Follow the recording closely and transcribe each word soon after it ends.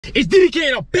It's DDK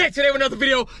and I'm back today with another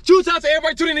video. Shout out to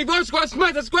everybody tuning in. If you subscribe,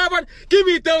 smash the subscribe button, give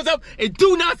me a thumbs up, and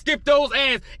do not skip those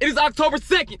ads. It is October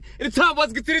 2nd, and it's time for us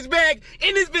to get to this bag.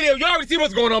 In this video, you already see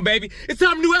what's going on, baby. It's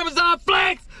time to do Amazon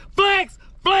flex.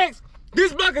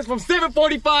 This block is from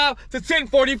 $7.45 to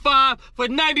 $10.45 for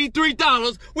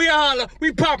 $93. We are holla,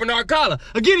 we popping our collar.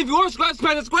 Again, if you want to subscribe,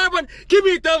 smash the subscribe button, give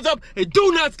me a thumbs up, and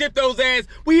do not skip those ads.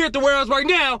 We here at the warehouse right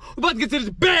now. We're about to get to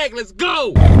this bag. Let's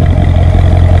go.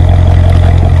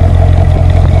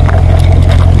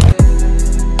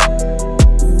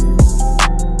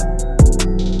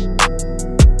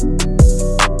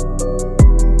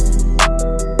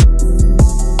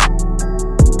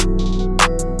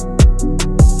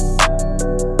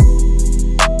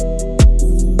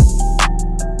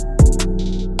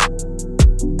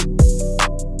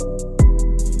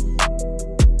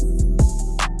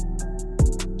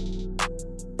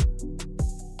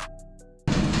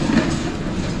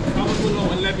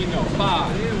 Let me know.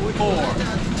 5, 4,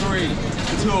 3,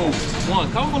 2,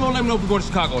 1. Comment below, let me know if we're going to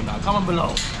Chicago now. Comment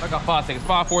below. I got 5 seconds.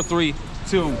 5, 4, 3,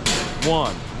 2,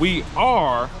 1. We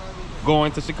are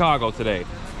going to Chicago today.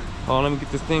 Oh, let me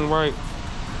get this thing right.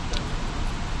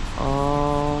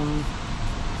 I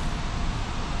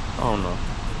don't know.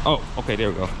 Oh, okay,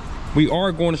 there we go. We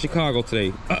are going to Chicago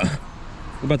today. We're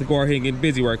about to go out here and get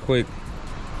busy right quick.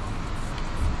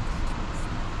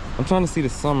 I'm trying to see the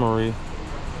summary.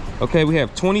 Okay, we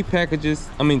have 20 packages,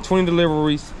 20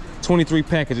 deliveries, 23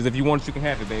 packages. If you want it, you can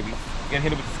have it, baby. You gotta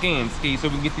hit it with the scan, ski, so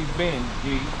we can get these bins,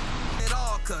 G.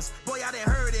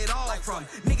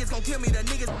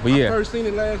 But yeah. I first seen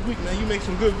it last week, man. You make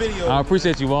some good videos. I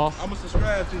appreciate you, boss. I'm gonna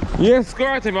subscribe to you. Yeah,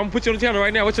 subscribe to me. I'm gonna put you on the channel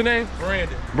right now. What's your name?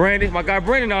 Brandon. Brandon, my guy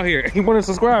Brandon out here. He wanted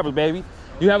subscribers, baby.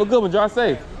 You have a good one, drive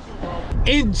safe.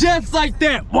 And just like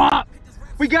that, whop!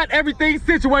 We got everything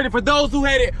situated for those who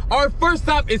had it. Our first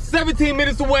stop is 17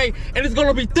 minutes away, and it's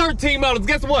gonna be 13 miles.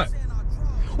 Guess what?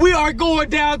 We are going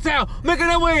downtown, making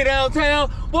our way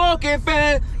downtown, walking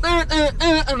fast. Comment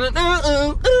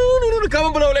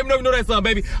below, let me know if you know that song,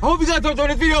 baby. I hope you guys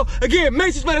enjoyed this video. Again,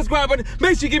 make sure you smash the subscribe button,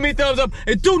 make sure you give me a thumbs up,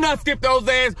 and do not skip those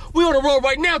ads. We on the road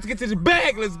right now to get to the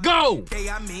bag. Let's go. Hey,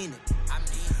 I mean it.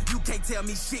 You can't tell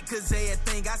me shit cause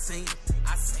everything I seen.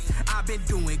 I've been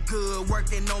doing good,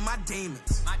 working on my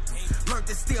demons. Learned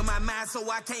to steal my mind so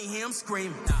I can't hear him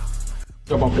screaming.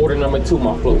 So my order number 2,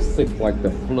 my flu sick like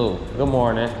the flu. Good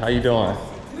morning, how you doing?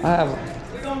 We're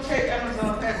gonna check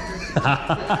Amazon packages.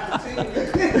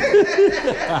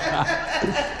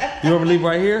 You ever leave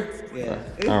right here? Yeah.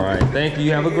 All right, thank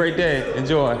you, have a great day,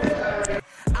 enjoy. I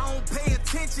don't pay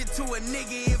attention to a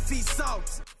nigga if he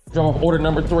salts. Drop off order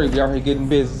number 3. We out here getting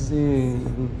busy.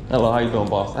 Hello, how you doing,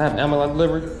 boss? I have Amazon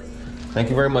delivery. Thank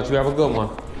you very much. You have a good one.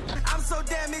 I'm so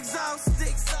damn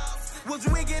exhausted.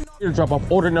 Here to drop off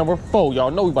order number 4.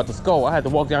 Y'all know we about to go. I had to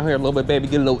walk down here a little bit, baby,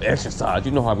 get a little exercise.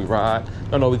 You know how we ride.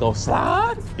 Y'all know we gonna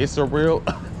slide. It's a real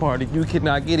party. You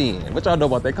cannot get in. What y'all know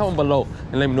about that? Comment below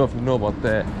and let me know if you know about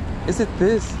that. Is it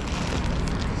this?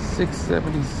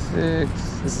 676.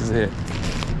 This is it.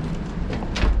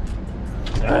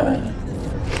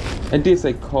 It did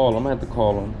say call. I'm gonna have to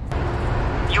call him.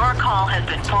 Your call has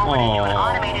been forwarded to an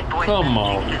automated voice. Come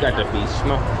on, you got to be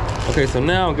smart. Okay, so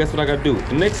now guess what I gotta do?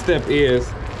 The next step is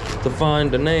to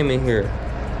find the name in here.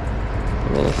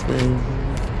 Last name.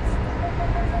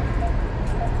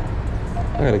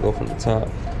 I gotta go from the top.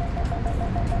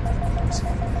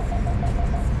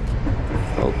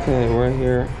 Okay, right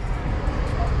here.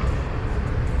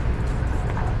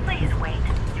 Please wait.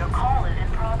 Your call is in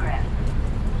progress.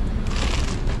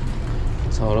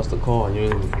 Oh, that's the call. Your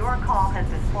call has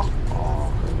been forwarded.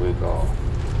 Oh, here we go.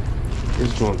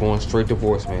 This joint going straight to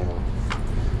voicemail.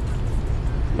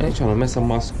 Man, they trying to mess up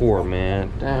my score,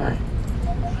 man. Dang.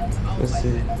 Let's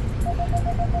see.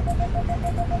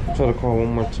 Try to call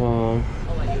one more time.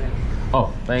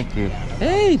 Oh, thank you.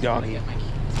 Hey, doggy.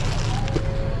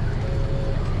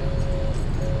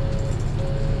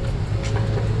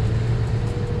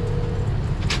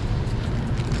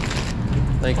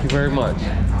 Thank you very much.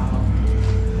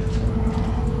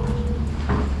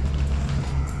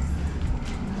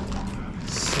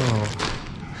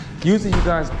 Usually you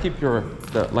guys keep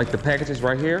the packages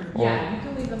right here? Or? Yeah, you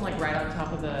can leave them like right on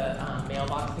top of the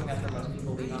mailbox. I think that's where most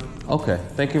people leave them. Okay,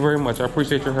 thank you very much. I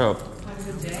appreciate your help. Have a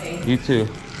good day. You too.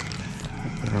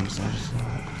 I'm sorry.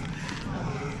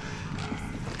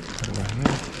 Put it right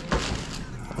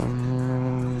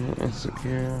here.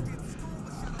 Insecure.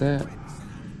 That.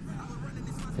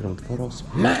 Hit them with the photos.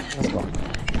 Let's go.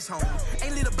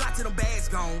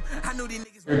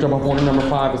 Here, jump off order number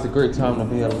 5. It's a great time to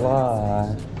be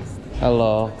alive.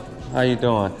 Hello, how you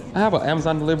doing? I have an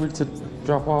Amazon delivery to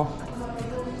drop off.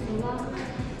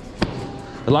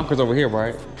 The locker's over here,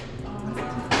 right?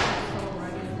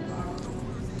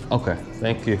 Okay,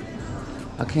 thank you.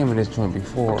 I came in this joint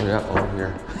before. Yeah, over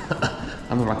here. I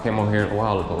remember I came over here a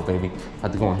while ago, baby. I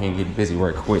had to go in here and get busy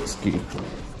right quick. Excuse me.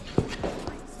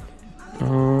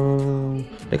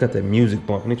 They got that music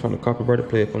bump and they trying to copyright the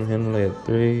play from him. Like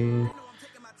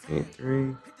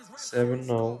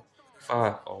 3837050.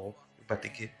 About to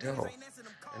get dough.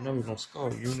 And then we're gonna score.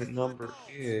 Unit number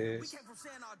is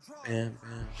bam,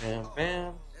 bam, bam,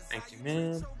 bam. Thank you,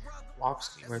 man. Walk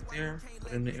ski right there.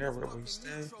 Put in the air wherever you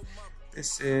stay.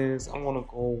 This is, I want to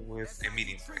go with a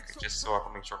medium package just so I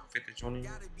can make sure I can fit the joint in. Is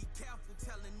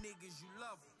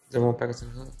there one package in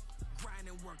the hood?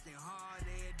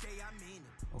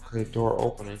 Okay, door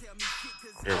opening. Oh,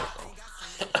 there we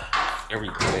go. There we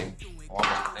go, baby.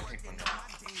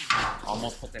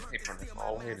 Almost put that paper in there.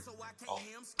 All hit it.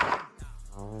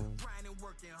 Oh.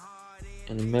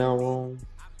 In the mail room.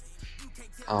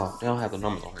 Oh, they don't have the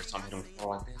numbers on here, so I'm hitting them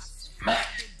like this.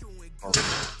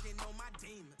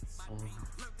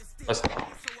 Let's go.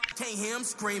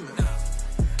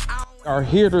 Are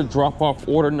here to drop off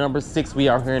order number 6. We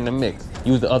are here in the mix.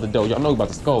 Use the other door. Y'all know about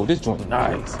the skull. This joint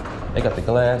nice. They got the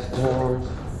glass doors.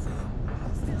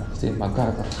 See if my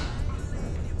guy got.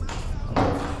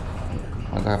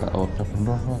 Open up the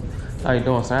door. How you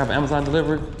doing, sir? I have Amazon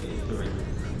delivery.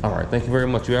 All right, thank you very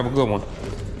much. You have a good one.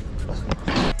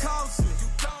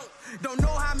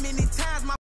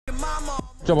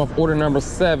 Drop off order number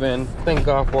 7. Thank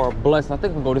God for our blessing. I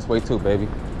think we'll go this way too, baby.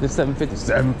 This 750.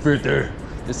 750.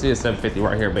 This is 750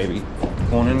 right here, baby.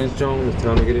 Going in this joint. It's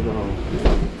time to get it on.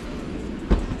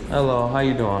 Hello, how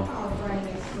you doing?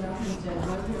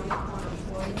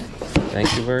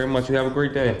 Thank you very much. You have a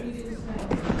great day.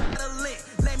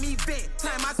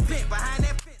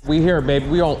 We here, baby.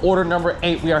 We on order number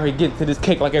 8. We are here getting to this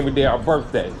cake like every day our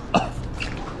birthday.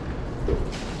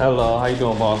 Hello, how you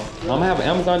doing, boss? I'm gonna have an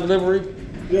Amazon delivery.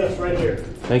 Yes, right here.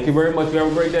 Thank you very much. You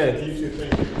have a great day. You too,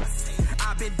 thank you.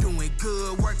 I've been doing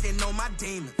good, working on my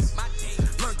demons.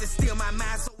 Learned to steal my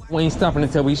mind. We ain't stopping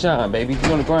until we shine, baby.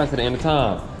 We're on the grind to the end of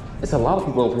time. It's a lot of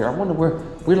people over here. I wonder where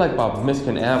we're like about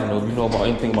Michigan Avenue. If you know about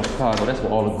anything about Chicago, that's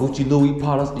where all the Gucci, Louis,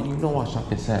 products. You know I shop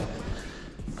this at.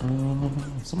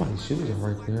 Somebody's shoes are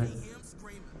right there.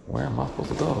 Where am I supposed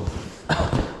to go?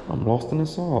 I'm lost in the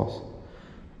sauce.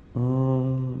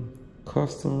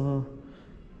 Customer,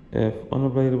 if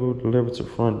unavailable, deliver to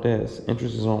front desk.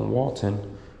 Interest is on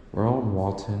Walton. We're on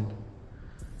Walton.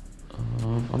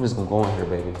 I'm just gonna go in here,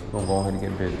 baby. I'm gonna go ahead and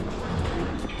get busy.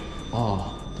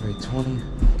 Oh, 320.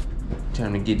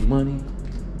 Trying to get money.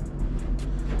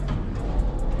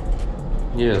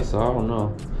 Yes, I don't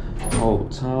know. Oh,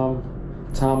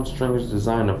 Tom Stringer's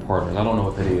designer partners. I don't know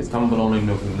what that is. Tom, but I don't even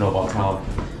know if you know about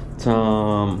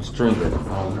Tom Stringer. I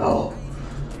don't know.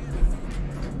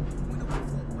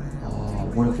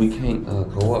 What if we can't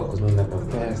go up because we're not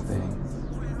gonna fast thing?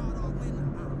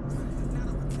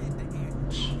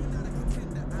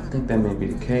 I think that may be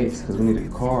the case because we need a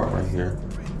card right here.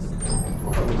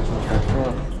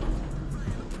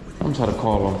 I'm trying to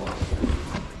call them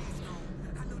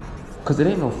because it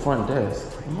ain't no front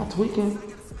desk. Am I tweaking?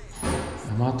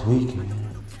 Am I tweaking?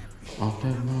 Off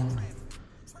that line?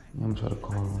 I'm trying to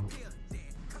call them.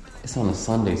 It's on a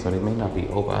Sunday, so they may not be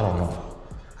open. I don't know.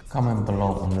 Comment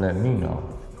below and let me know.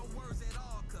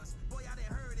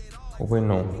 We're waiting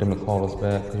on them to call us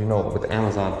back. Cause you know, with the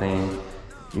Amazon thing,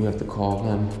 you have to call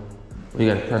him. You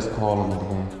gotta press call him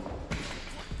again.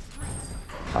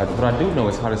 What I do know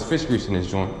is how this fish grease in this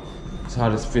joint. It's how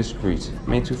this fish grease.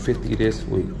 Made $2.50 this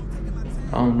week.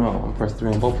 I don't know. I'm press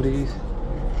 3 on both of these.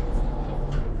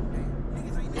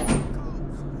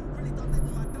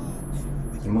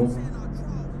 It's moving.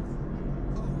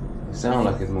 It sounds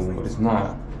like it's moving, but it's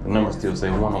not. The number still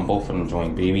say 1 on both of them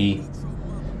joint, baby.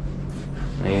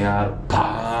 They out of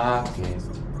pocket.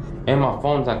 And my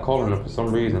phone's not calling them for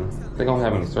some reason. They don't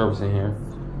have any service in here.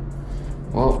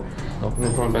 Well, open the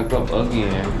front back up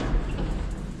again.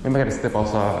 Maybe I gotta step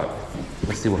outside.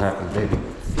 Let's see what happens, baby.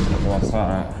 Go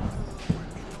outside.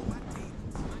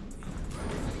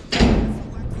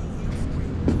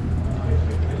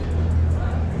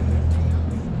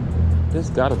 This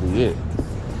gotta be it.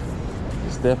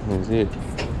 This definitely is it.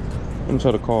 Let me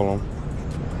try to call him.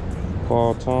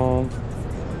 Call Tom.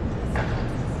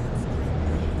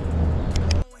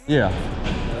 Yeah.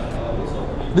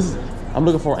 This is. I'm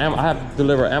looking for. I have to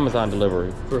deliver Amazon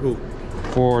delivery. For who?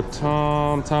 For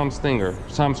Tom Stringer.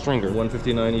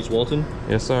 159 East Walton?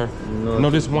 Yes, sir. No,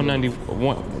 this is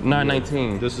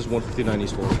 919. This is 159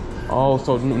 East Walton. Oh,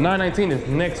 so 919 is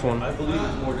the next one. I believe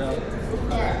it's more down.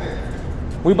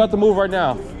 We about to move right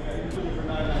now.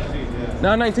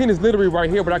 919 is literally right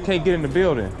here, but I can't get in the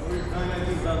building.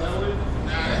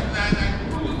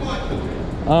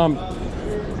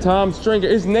 Tom Stringer,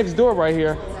 it's next door right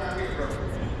here.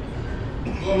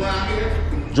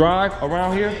 Drive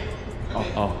around here?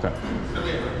 Oh, okay.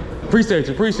 Appreciate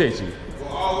you. Go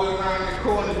all the way around the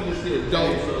corner, you see a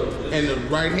door. In the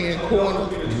right-hand corner,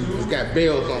 it's got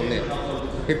bells on there.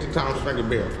 Hit the Tom Stringer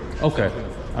bell. Okay.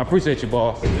 I appreciate you,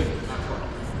 boss.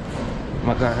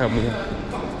 My guy helped me out.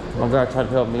 My guy tried to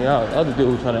help me out. The other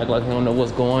dude trying to act like he don't know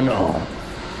what's going on.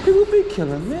 People be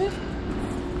killing, man.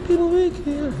 People be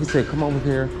killing. He said, come over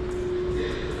here.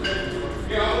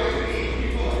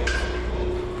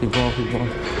 Keep going.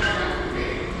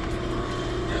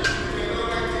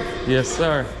 Yes,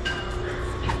 sir.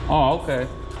 Oh, okay.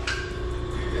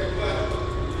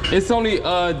 It's only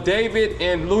David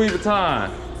and Louis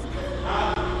Vuitton.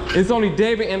 It's only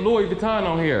David and Louis Vuitton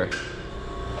on here.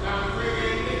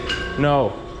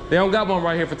 No, they don't got one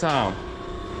right here for Tom.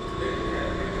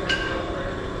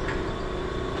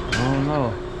 I don't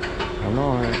know. You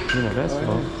know,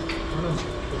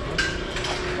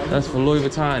 that's for Louis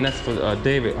Vuitton, and that's for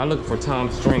David. I look for Tom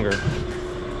Stringer.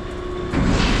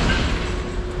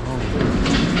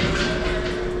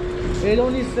 It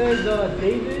only says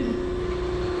David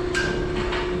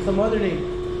and some other name.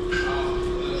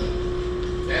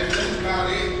 That's about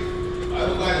it.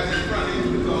 Otherwise, the front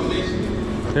entrance is on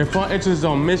Michigan. Their front entrance is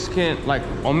on Michigan, like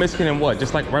on Michigan and what?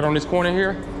 Just like right on this corner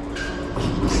here?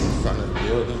 Front of the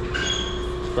building.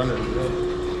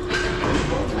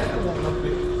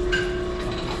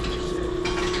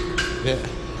 Yeah.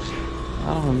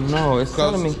 I don't know. It's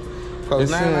telling me. Cause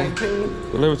It's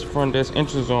 919. Deliveries to front desk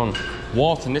entrance on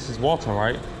Walton. This is Walton,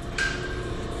 right?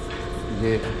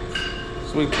 Yeah.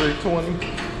 Suite 320.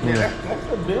 Yeah. That's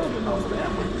the building over there.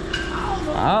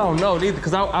 I don't know either,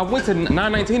 because I went to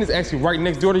 919 is actually right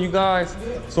next door to you guys.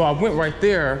 So I went right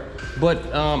there, but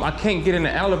I can't get in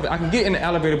the elevator. I can get in the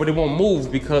elevator, but it won't move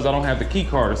because I don't have the key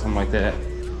card or something like that.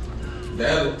 The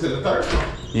elevator to the third floor.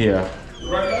 Yeah.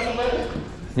 Right elevator?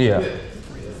 Yeah.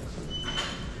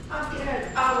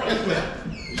 Yes, ma'am.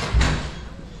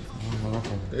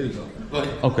 There you go. Go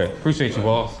ahead. Okay, appreciate you,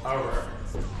 boss. All right.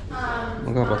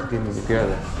 My guy about to get me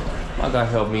together. My guy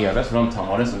helped me out. That's what I'm talking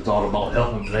about. This is all about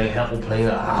helping play out.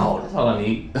 That's all I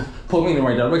need. Put me in the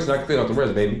right direction so I can fill out the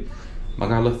rest, baby. My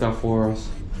guy looked out for us.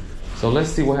 So let's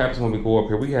see what happens when we go up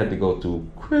here. We had to go through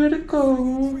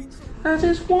critical. I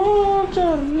just want you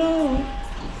to know.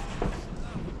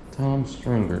 Tom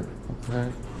Stringer, okay?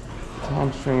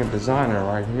 Tom Stringer designer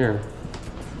right here.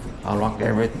 I like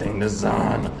everything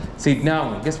design. See,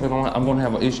 now, guess what I'm gonna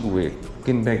have an issue with?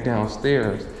 Getting back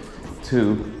downstairs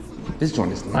to, this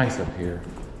joint is nice up here.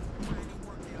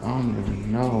 I don't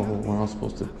even know where I'm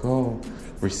supposed to go.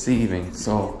 Receiving,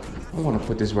 so I wanna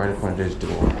put this right in front of this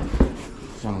door.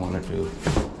 That's what I wanna do.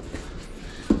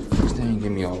 This thing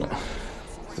give me all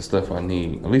the stuff I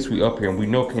need. At least we up here and we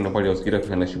know can't nobody else get up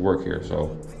here unless you work here, so.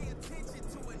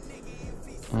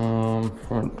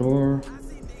 Front door.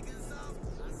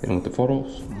 Hit them with the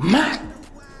photos.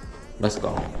 Let's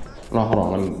go. No, hold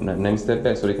on. Let me step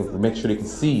back so they can make sure they can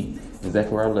see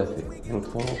exactly where I left it. Hit them with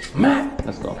the photos.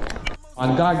 Let's go.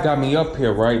 My guy got me up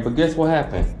here, right? But guess what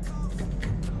happened?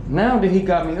 Now that he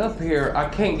got me up here, I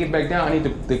can't get back down. I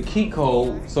need the key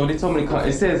code. So they told me to,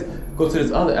 it says go to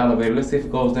this other elevator. Let's see if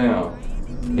it goes down.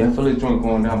 Yeah, I feel this joint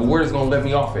going down, but where is it gonna let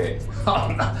me off at?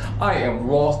 I am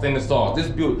lost in the sauce. This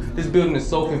building is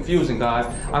so confusing, guys.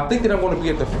 I think that I want to be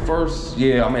at the first.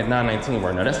 Yeah, I'm at 919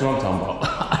 right now. That's what I'm talking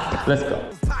about. Let's go.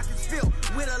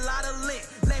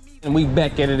 And we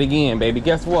back at it again, baby.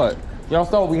 Guess what? Y'all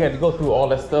saw we had to go through all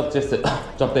that stuff just to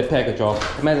drop that package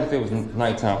off. Imagine if it was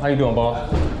nighttime. How you doing,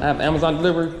 boss? I have Amazon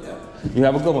delivery. You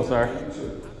have a good one, sir.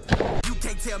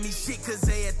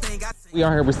 We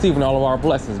are here receiving all of our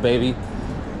blessings, baby.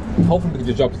 Hopefully we can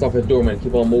just drop this off at the door, man.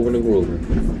 Keep on moving and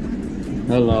grooving.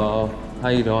 Hello. How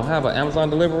you doing? I have an Amazon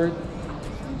delivery.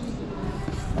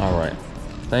 All right.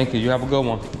 Thank you. You have a good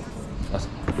one.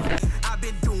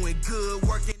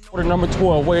 Order number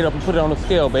 12. Wait up and put it on the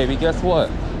scale, baby. Guess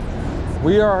what?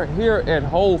 We are here at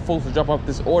Whole Foods to drop off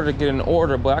this order to get an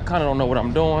order, but I kind of don't know what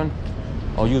I'm doing.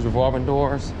 I'll use revolving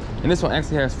doors. And this one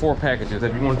actually has 4 packages.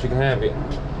 If you want, you can have it.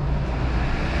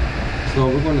 So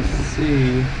we're going to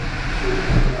see.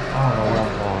 I don't know where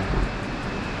I'm going.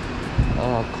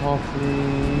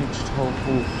 Coffee,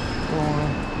 tofu, store.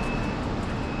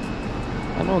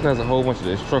 I know it has a whole bunch of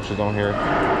instructions on here.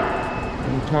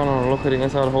 In town are located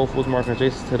inside the Whole Foods market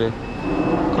adjacent to the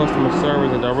customer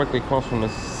service and directly across from the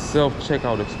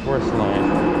self-checkout express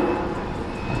line.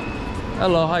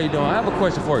 Hello, how you doing? I have a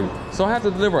question for you. So I have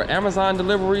to deliver Amazon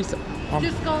deliveries.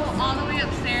 Just go all the way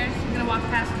upstairs. You're gonna walk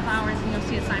past the flowers and you'll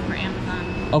see a sign for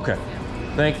Amazon. Okay.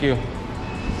 Yeah. Thank you.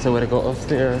 So we're gonna go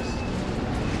upstairs,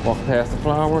 walk past the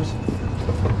flowers,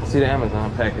 see the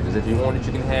Amazon packages. If you want it,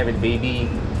 you can have it, baby.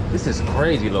 This is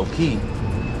crazy, low key.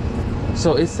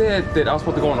 So it said that I was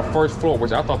supposed to go on the first floor,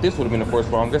 which I thought this would have been the first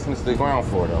floor. I'm guessing it's the ground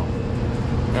floor though. You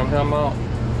know what I'm talking about?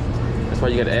 That's why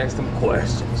you gotta ask them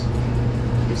questions.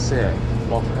 It said,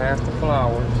 walk past the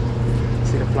flowers,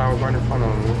 see the flowers right in front of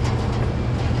me.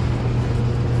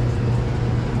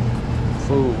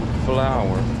 Food,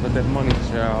 flowers, let that money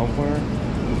shower,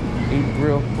 eat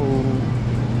real food.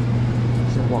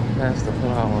 So walk past the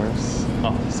flowers.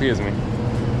 Oh, excuse me.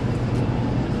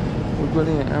 We're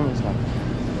really in Amazon.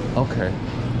 Okay,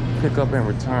 pick up and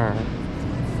return.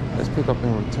 Let's pick up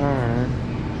and return.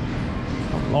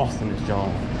 I'm lost in this job.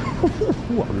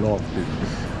 I'm lost in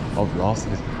this. I'm lost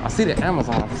in this. I see the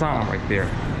Amazon sign right there.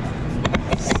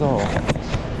 So,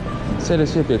 say there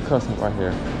should be a customer right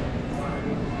here.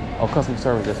 Oh, customer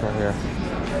service that's right here.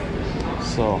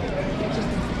 So,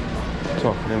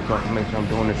 talk to them so I can make sure I'm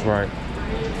doing this right.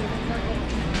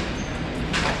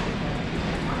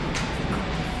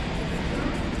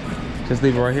 Just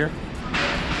leave it right here.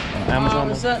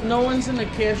 Amazon. No one's in the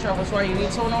cash office. Why you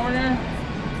need someone over there?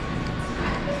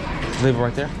 Leave it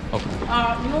right there. Okay. You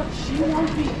know what? She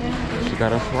won't be in. She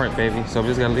got us right, baby. So we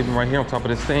just gotta leave him right here on top of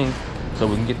this thing, so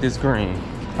we can get this green.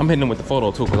 I'm hitting him with the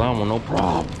photo too, cause I don't want no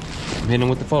problem. I'm hitting him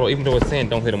with the photo, even though it's saying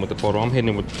don't hit him with the photo. I'm hitting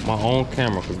him with my own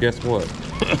camera, cause guess what?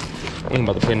 I ain't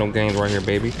about to play no games right here,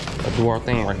 baby. Let's do our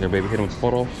thing right here, baby. Hit him with the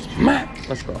photo. Smack.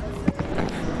 Let's go.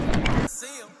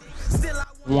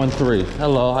 1-3.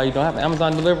 Hello, how you doing? I have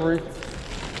Amazon delivery.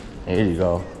 Here you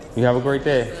go. You have a great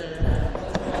day.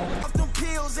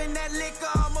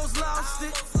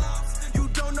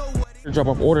 Drop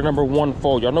off order number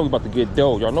 14. Y'all know we about to get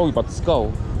dough. Y'all know we about to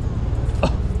sco.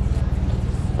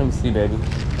 Let me see, baby.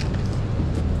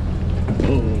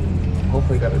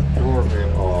 Hopefully got a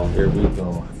doorbell. Oh, here we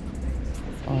go.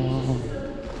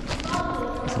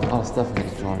 There's a lot of stuff in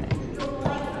this joint.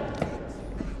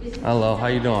 Hello, how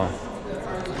you doing?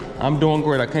 I'm doing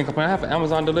great. I can't complain. I have an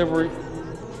Amazon delivery.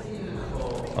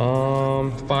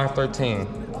 513.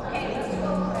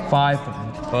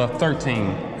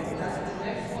 513.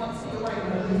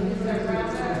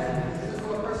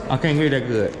 I can't hear that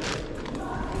good.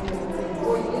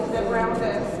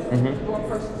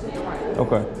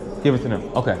 Okay, give it to them.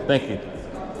 Okay, thank you.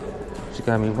 She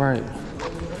got me right.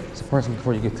 It's a person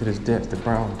before you get to this desk, the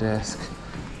brown desk.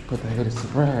 Put the head of the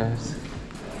brass.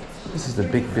 This is the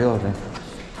big building.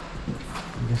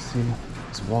 You see,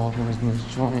 it's Walgreens in this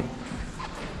joint.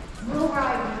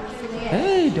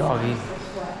 Hey, doggy.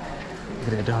 Look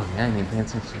at that doggy. I ain't even paying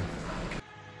attention.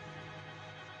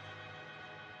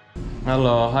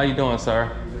 Hello, how you doing,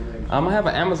 sir? I have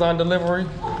an Amazon delivery.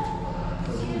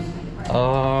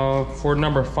 For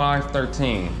number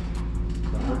 513.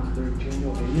 513.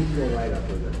 Okay, you go right up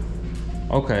with it.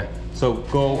 Okay, so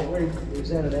go. Wait, is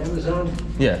that an Amazon?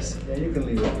 Yes. Yeah, you can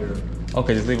leave it here.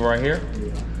 Okay, just leave it right here?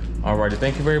 Yeah. Alrighty,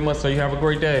 thank you very much, sir. You have a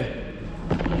great day.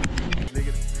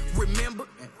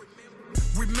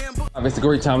 It's a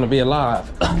great time to be alive.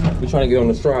 We're trying to get on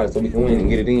the stride so we can win and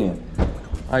get it in.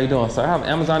 How you doing, sir? I have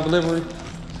Amazon delivery.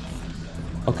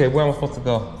 Okay, where am I supposed to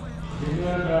go? You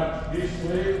went this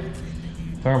way.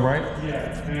 Turn right?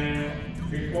 Yeah, and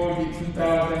before you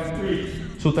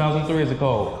 2003. 2003 is the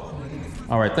code.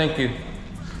 All right, thank you.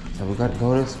 So we got to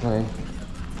go this way.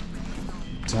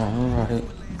 Turn right.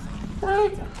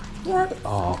 Right.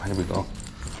 Oh, here we go.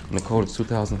 And the code is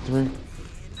 2003.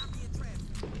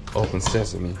 Open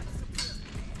sesame.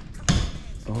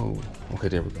 Oh, okay,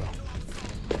 there we go.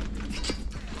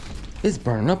 It's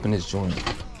burning up in this joint.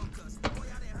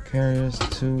 Carriers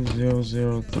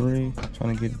 2003.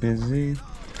 Trying to get busy.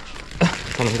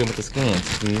 Trying to hit him with the scan,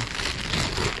 see?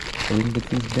 So we can get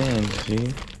these bands,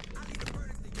 see?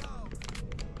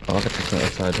 Oh, I got the scan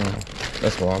upside down.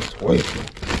 That's why I'm just waiting.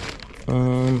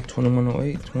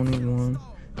 2108,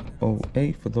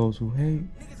 2108 for those who hate.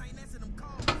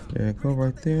 There you go,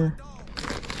 right there.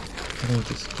 I need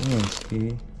the scan,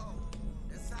 see?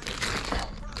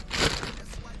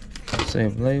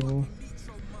 Save label.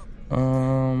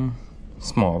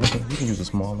 Small. We can use a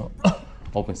small one.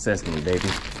 Open sesame, baby.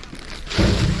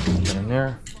 Get in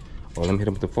there. Oh, let me hit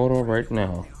him with the photo right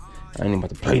now. I ain't about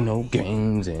to play no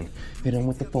games and hit him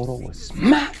with the photo with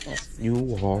smack.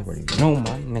 You already know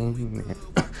my name, man.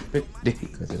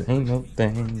 Because it ain't no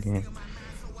thing.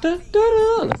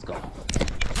 And let's go.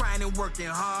 Grinding, working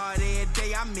hard every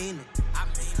day. I mean it.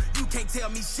 You can't tell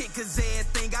me shit cause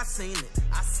everything I seen it.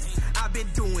 I've been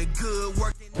doing good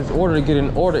working. This order to get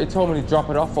an order, it told me to drop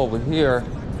it off over here.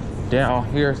 down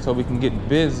here so we can get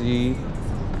busy.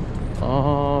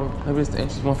 Maybe it's the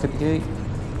entrance 158.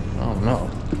 I don't know.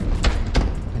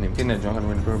 Can't even get in that junk. I'm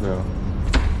ring the doorbell.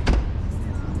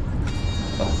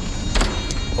 Oh.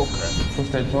 Okay. What's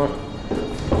that joint?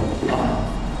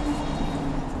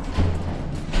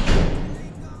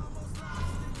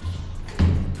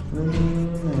 No.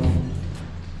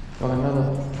 Oh, another.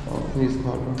 Oh, please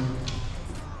call me.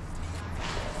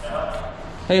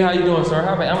 Hey, how you doing, sir? I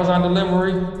have an Amazon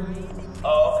delivery.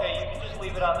 Oh, okay. You can just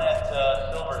leave it on that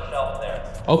silver shelf there.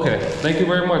 Okay. Thank you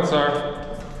very much, sir.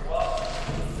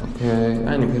 Okay. I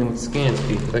didn't even hit him with the scan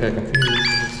ski. I got confused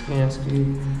with the scan ski.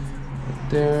 Right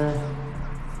there.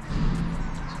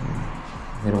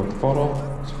 Hit him with the photo.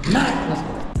 Let's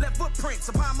go. Left footprints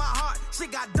upon my heart.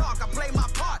 Shit got dark. I play my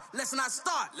part. Let's not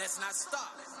start. Let's not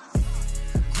stop.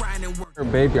 Grinding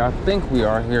work. Baby, I think we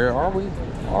are here. Are we?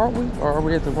 Are we? Or are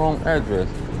we at the wrong address?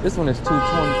 This one is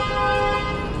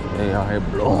 220. Hey, out here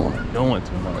blowing, doing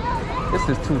too much. This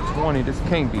is 220. This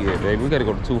can't be it, baby. We gotta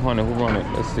go to 200. Who run it?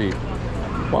 Let's see.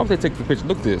 Why would they take the picture?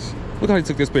 Look at this. Look how he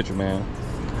took this picture, man.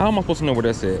 How am I supposed to know where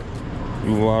that's at?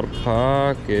 You out of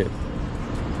pocket.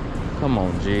 Come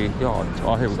on, G. Y'all.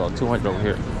 Oh, here we go. 200 over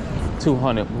here.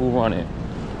 200. Who run it?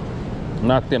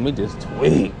 Not them. We just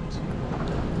tweaked.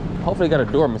 Hopefully they got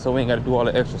a doorman so we ain't got to do all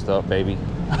the extra stuff, baby.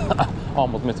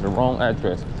 Almost missed the wrong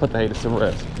address. Put the haters to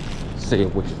rest. Say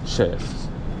it with your chest.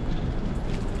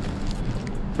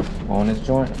 On this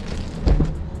joint.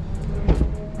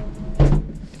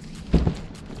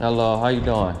 Hello, how you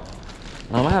doing?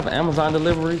 I have an Amazon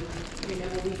delivery.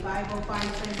 That will be 505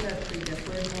 St. Clair Street. That's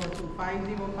where it's going to.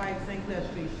 505 St. Clair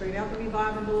Street. Straight out the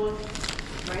revolving doors.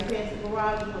 Right past the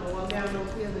garage. You're going to walk down those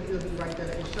stairs and you'll be right there.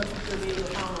 The instructions will be able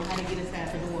to find on how to get inside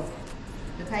the door.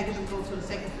 The package will go to the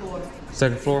second floor.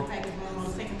 Second floor? The package going on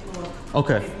the second floor.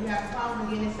 Okay. If you have a problem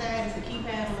getting inside, it's a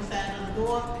keypad on the side of the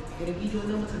door. It'll give you a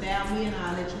number to dial me and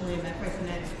I'll let you in by pressing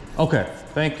that. Okay,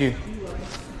 thank you.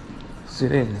 See,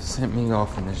 they done sent me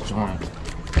off in this joint.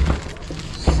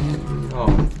 Sent me off.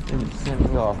 They done sent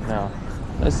me off now.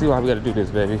 Let's see why we gotta do this,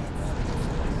 baby.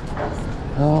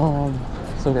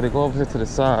 So we gotta go over here to the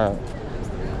side.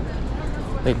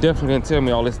 They definitely didn't tell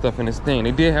me all this stuff in this thing.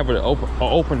 They did have an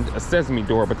open sesame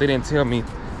door, but they didn't tell me.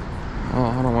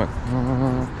 Oh, hold on, what?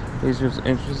 Please use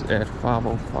interest at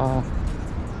 505.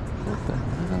 What the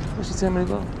hell? Where'd she tell me to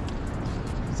go?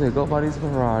 She said, go by these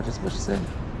garages. What she said?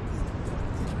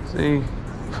 See?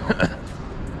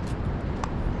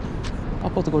 I'm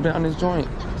supposed to go down this joint.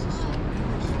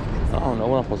 I don't know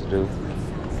what I'm supposed to do.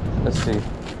 Let's see.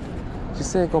 She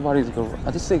said go by these garages.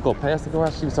 I just said go past the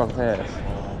garage. She was talking fast.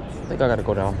 I think I gotta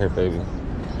go down here, baby.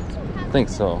 I think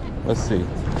so. Let's see.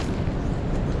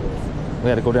 We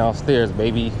gotta go downstairs,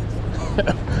 baby.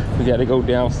 We gotta go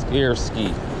downstairs,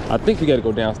 ski. I think we gotta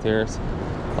go downstairs.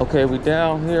 Okay, we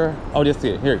down here. Oh, that's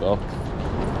it. Here we go.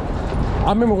 I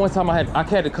remember one time I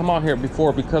had to come out here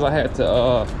before because I had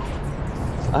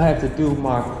to do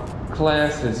my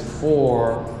classes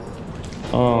for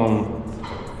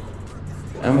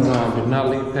Amazon. Do not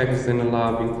leave packages in the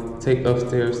lobby. Take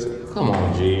upstairs. Come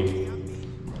on, G.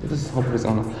 This is hopefully it's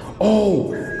on.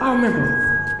 Oh, I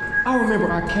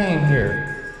remember I came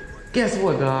here. Guess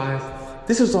what, guys?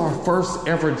 This is our first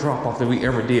ever drop off that we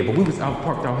ever did, but we was out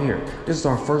parked out here. This is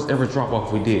our first ever drop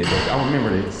off we did. I remember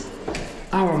this.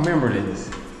 I remember this.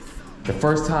 The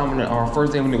first time, our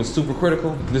first day when it was super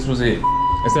critical, this was it.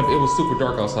 Except it was super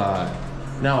dark outside.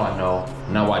 Now I know.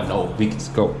 Now I know. We can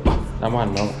go. Now I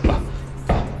know.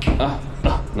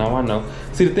 Now I know.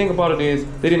 See, the thing about it is,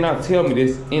 they did not tell me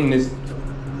this in this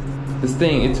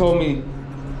thing. It told me,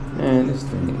 man, this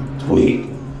thing tweak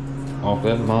off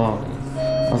that mom.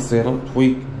 I said I'm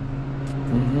tweak.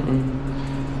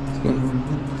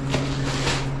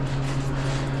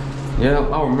 Yeah,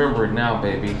 I remember it now,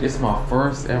 baby. This is my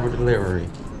first ever delivery.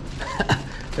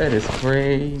 That is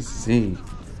crazy.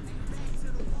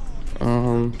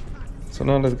 So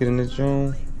now let's get in this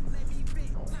joint.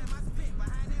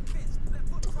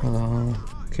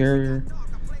 Carrier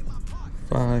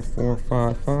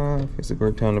 5455. It's a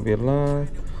great time to be alive.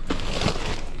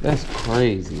 That's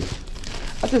crazy.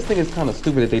 I just think it's kind of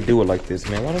stupid that they do it like this,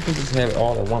 man. Why don't they just have it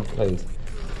all at one place?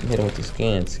 Hit them with the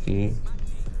scan ski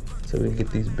so we can get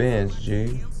these bands,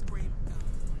 G.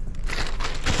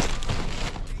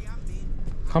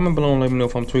 Comment below and let me know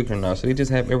if I'm tweaking or not. So they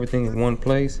just have everything in one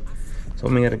place. So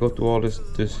I mean, I gotta go through all this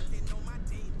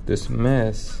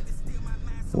mess.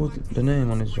 What's the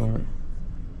name on this joint?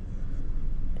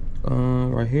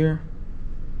 Right here.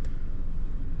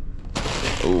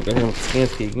 Oh, got him with the scan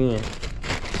ski again.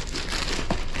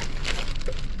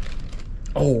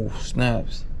 Oh,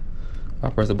 snaps. I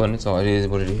press the button, it's all it is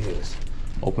what it is.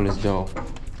 Open this door.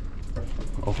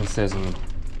 Open sesame.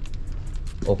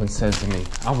 Open sesame.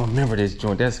 I remember this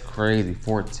joint. That's crazy.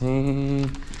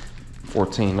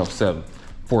 1407.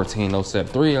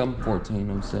 1407. 3 of them.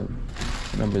 1407.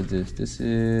 Remember this. This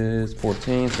is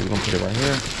 14. So we're gonna put it right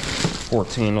here.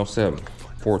 1407.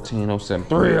 1407.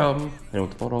 3 of them. Hit it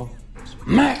with the photo.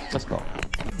 Smack. Let's go.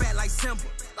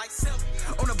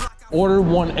 Order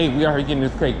 1-8. We out here getting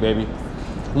this cake, baby.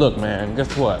 Look, man.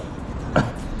 Guess what?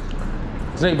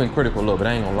 Today been critical a little bit.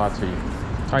 I ain't gonna lie to you.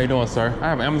 How you doing, sir? I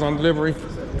have Amazon delivery.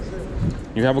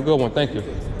 You have a good one. Thank you.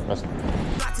 Let's go.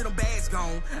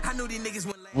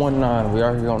 19. We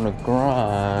are here on the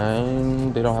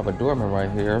grind. They don't have a doorman right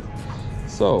here.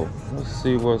 So let's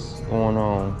see what's going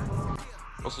on.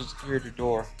 What's the security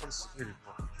door? What's the security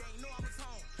door?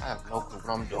 I have no clue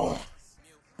what I'm doing.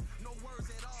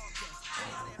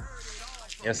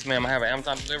 Yes, ma'am. I have an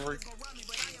Amazon delivery.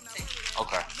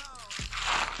 Okay.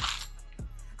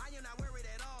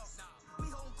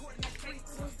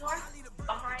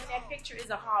 Behind that picture is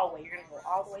a hallway. You're gonna go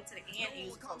all the way to the end and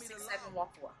use code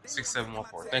 6714.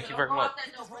 6714. Thank you very much.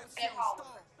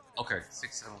 Okay,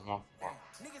 6714. Okay.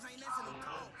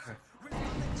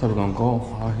 So we're gonna go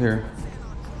out here.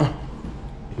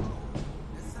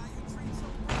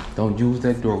 Don't use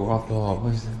that door. Go off the hall.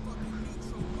 What is it?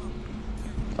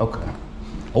 Okay.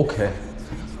 Okay.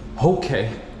 Okay.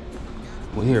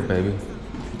 We're here, baby.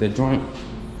 The joint.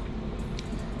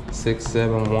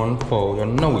 6714. Y'all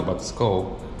know we about to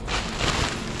score.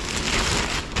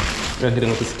 Gotta hit it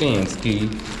with the scan ski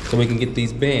so we can get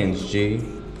these bands, G.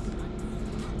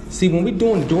 See, when we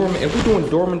doing doorman, if we doing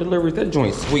doorman deliveries, that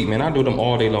joint's sweet, man. I do them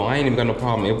all day long. I ain't even got no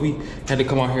problem. If we had to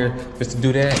come out here just to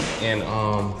do that and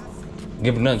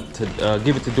give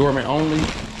it to doorman only,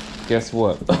 guess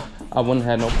what? I wouldn't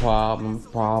have no problem.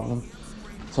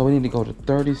 So we need to go to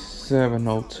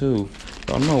 3702.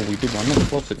 Y'all know we do. My next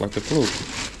close like the flu.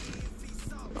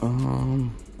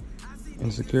 In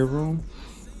the secure room.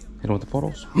 Hit him with the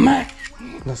photos. Mac!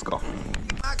 Let's go.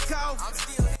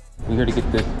 We here to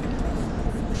get this.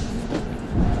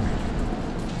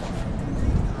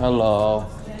 Hello.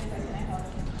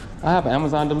 I have an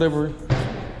Amazon delivery.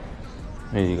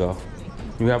 There you go.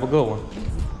 You have a good one.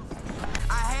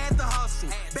 I had the hustle.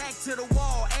 Back to the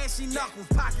wall, ashy knuckles,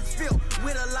 pockets filled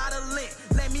with a lot of lint.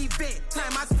 Let me vent.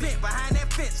 Time I spent behind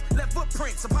that fence. Left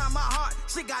footprints upon my heart.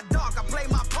 Shit got dark. I play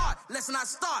my part. Let's not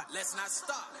start. Let's not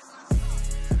stop.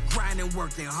 Grinding,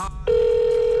 working hard.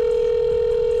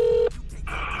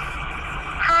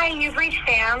 Hi, you've reached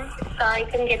Sam. Sorry,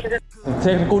 couldn't get to the...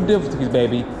 Technical difficulties,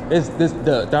 baby.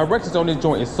 The directions on this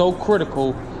joint is so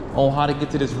critical on how to get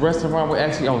to this restaurant. We're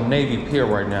actually on Navy Pier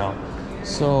right now.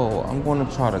 So I'm gonna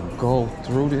try to go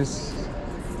through this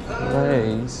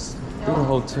place, through the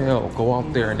hotel, go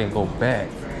out there and then go back.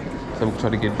 So we can try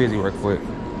to get busy real quick.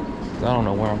 I don't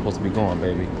know where I'm supposed to be going,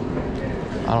 baby.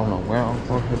 I don't know where I'm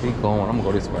supposed to be going. I'm gonna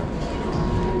go this way.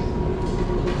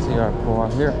 See, I go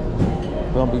out here.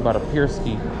 We're gonna be by the pier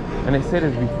ski. And they said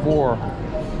it's before.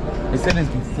 They said it's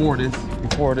before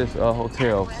this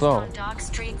hotel. So Dock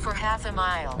Street for half a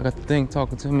mile. I got the thing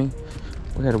talking to me.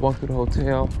 We had to walk through the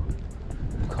hotel,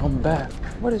 come back.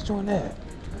 What is joint at?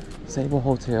 Sable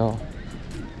Hotel.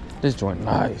 This joint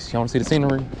nice. Y'all wanna see the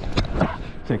scenery?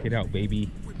 Check it out,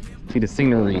 baby. See the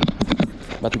scenery.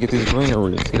 About to get this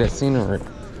greenery. See that scenery.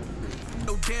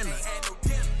 No dinner.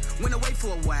 Went away for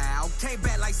a while. Came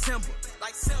back like simple.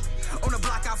 On the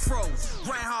block I froze.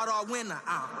 Ran hard all winter.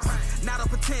 Not a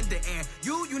pretender, and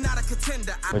you not a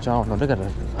contender. But y'all don't know, they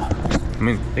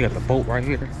got the boat right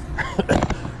here.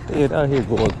 They out here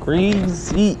going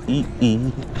crazy.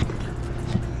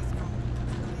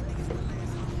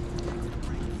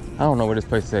 I don't know where this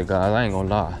place is at, guys. I ain't gonna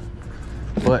lie.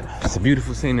 But it's a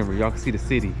beautiful scenery. Y'all can see the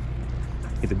city.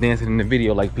 Get to dancing in the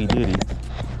video like P. Diddy.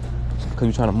 Cause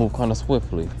we're trying to move kind of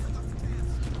swiftly.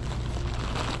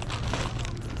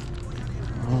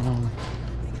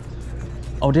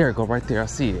 Oh, there it go, right there. I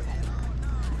see it.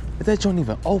 Is that joint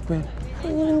even open?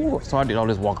 Ooh, so I did all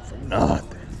this walking for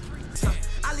nothing.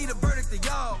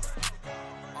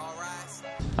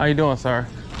 How you doing, sir?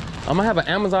 I'm gonna have an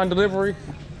Amazon delivery.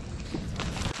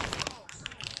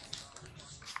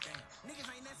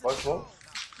 What's what?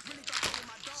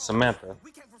 Samantha.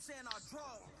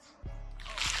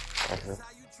 Okay.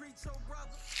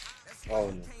 Oh,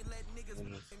 no.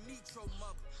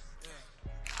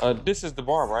 This is the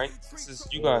bar, right? This is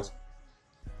you guys.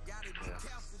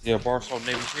 Yeah, bar so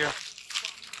Navy Pier.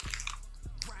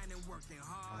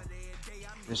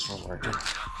 This one right here.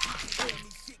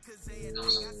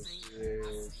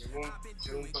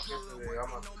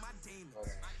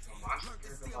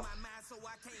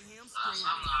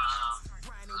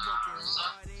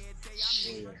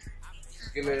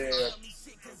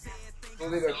 Tú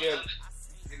dile aquí,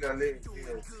 dile a Lee,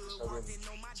 dile, está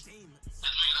bien.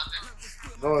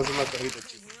 No, es una cajita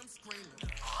chica.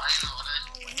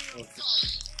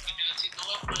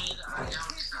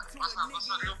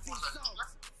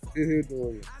 Sí, sí, todo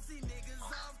bien.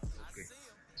 Okay.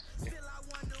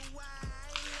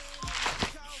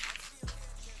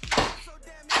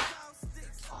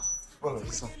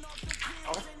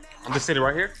 I'm just sitting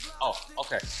right here? Oh,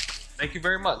 okay. Thank you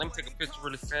very much. Let me take a picture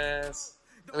really fast.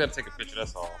 I gotta take a picture,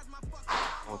 that's all.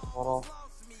 Hold on.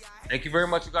 Thank you very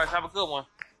much, you guys. Have a good one.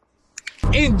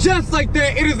 And just like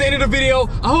that, it is the end of the video.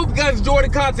 I hope you guys enjoyed the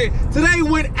content. Today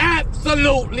went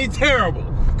absolutely terrible.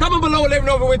 Comment below and let me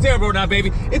know if it went terrible or not,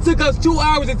 baby. It took us 2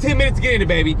 hours and 10 minutes to get in it,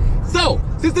 baby. So,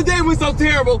 since the day went so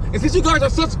terrible, and since you guys are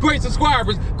such great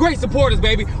subscribers, great supporters,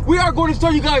 baby, we are going to show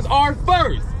you guys our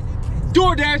first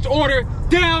DoorDash order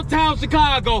downtown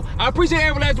Chicago. I appreciate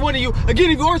every last one of you. Again,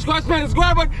 if you already smash the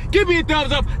subscribe button, give me a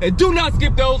thumbs up and do not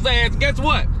skip those ads. Guess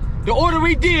what? The order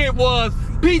we did was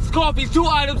Pete's Coffee's 2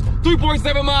 items,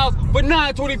 3.7 miles for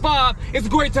 $9.25. It's a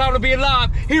great time to be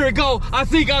alive. Here we go. I'll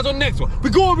see you guys on the next one.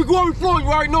 We flowing.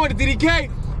 You already know it, the DDK,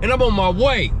 and I'm on my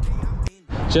way.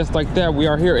 Just like that, we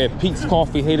are here at Pete's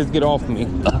Coffee. Haters, get off me.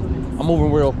 I'm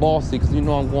moving real bossy because you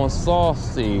know I'm going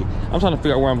saucy. I'm trying to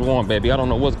figure out where I'm going, baby. I don't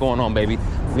know what's going on, baby.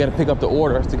 We got to pick up the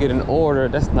order to get an order.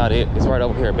 That's not it. It's right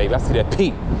over here, baby. I see that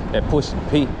P, that pushing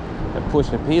P. That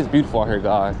pushing P is beautiful out here,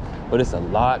 guys. But it's a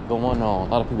lot going on.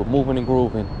 A lot of people moving and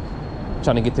grooving,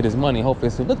 trying to get to this money. Hopefully,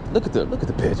 so look at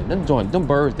the pigeon. Them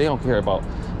birds, they don't care about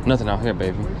nothing out here,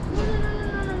 baby.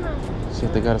 See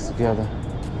if they got us together.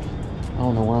 I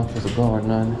don't know where I'm supposed to go or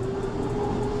nothing.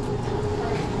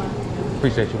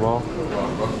 Appreciate you all.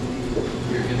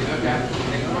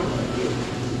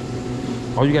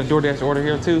 Oh, you got a DoorDash order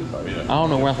here too? I don't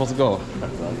know where I'm supposed to go.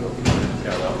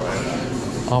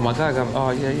 Oh my God!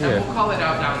 Oh yeah. We'll call it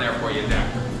out down there for you,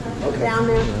 Jack. Okay. Down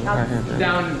there.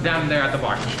 Down there at the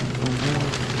bar.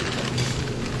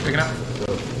 Pick it up.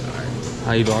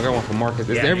 How you doing? I got one for Marcus.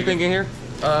 Is everything in here?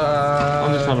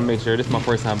 I'm just trying to make sure. This is my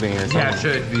first time being here. So yeah, it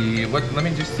should be. What? Let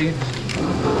me just see.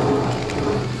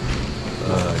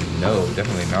 No,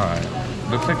 definitely not.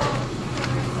 Looks like.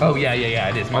 Oh yeah,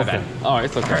 it is. My bad. All right,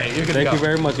 it's okay. All right, you're good Thank to go. you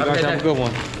very much. You guys have a good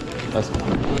one. Let's go.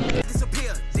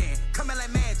 Disappear, then come in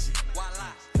like magic.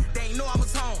 They ain't know I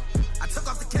was home. I took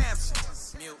off the caption.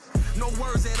 No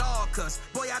words at all, cause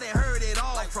boy, I done heard it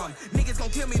all from niggas gon'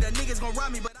 kill me, the niggas gon'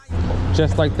 rob me, but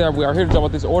Just like that, we are here to talk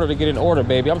about this order to get an order,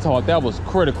 baby. I'm talking about that was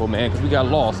critical, man, because we got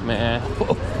lost, man.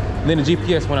 And then the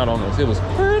GPS went out on us. It was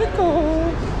critical.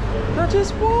 I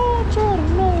just want you to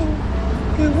know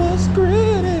it was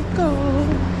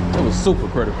critical. It was super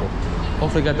critical.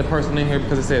 Hopefully got the person in here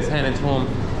because it says hand it to him.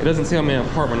 It doesn't tell me an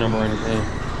apartment number or anything.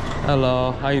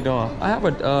 Hello, how you doing? I have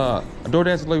a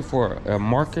DoorDash delivery for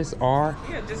Marcus R.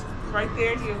 Yeah, just right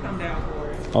there, he'll come down for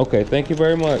it. Okay, thank you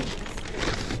very much.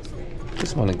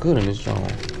 It's smelling good in this joint.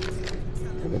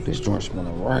 Look at this joint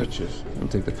smelling righteous. Let me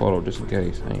take the photo just in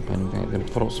case. I ain't paying anything. Get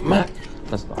the photo smack.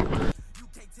 Let's go.